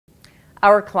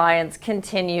Our clients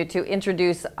continue to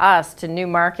introduce us to new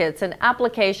markets and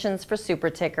applications for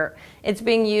SuperTicker. It's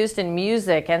being used in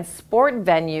music and sport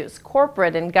venues,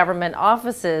 corporate and government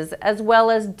offices, as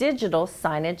well as digital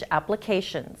signage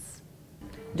applications.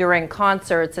 During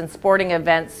concerts and sporting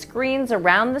events, screens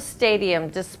around the stadium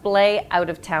display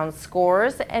out-of-town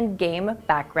scores and game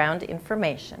background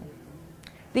information.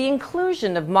 The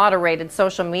inclusion of moderated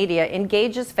social media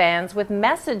engages fans with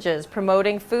messages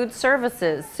promoting food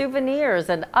services, souvenirs,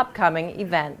 and upcoming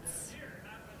events.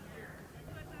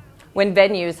 When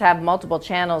venues have multiple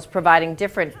channels providing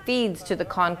different feeds to the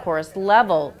concourse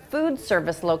level, food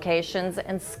service locations,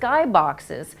 and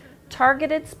skyboxes,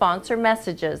 targeted sponsor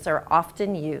messages are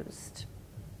often used.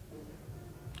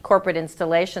 Corporate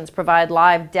installations provide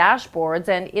live dashboards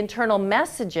and internal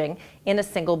messaging in a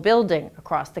single building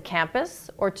across the campus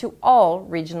or to all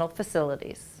regional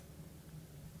facilities.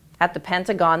 At the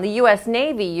Pentagon, the U.S.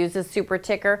 Navy uses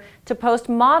SuperTicker to post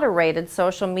moderated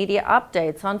social media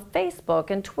updates on Facebook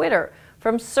and Twitter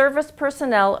from service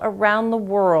personnel around the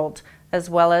world, as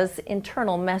well as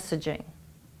internal messaging.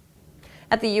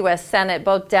 At the U.S. Senate,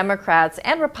 both Democrats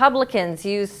and Republicans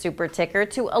use SuperTicker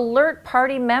to alert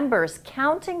party members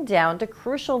counting down to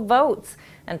crucial votes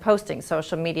and posting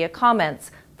social media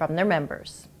comments from their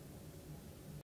members.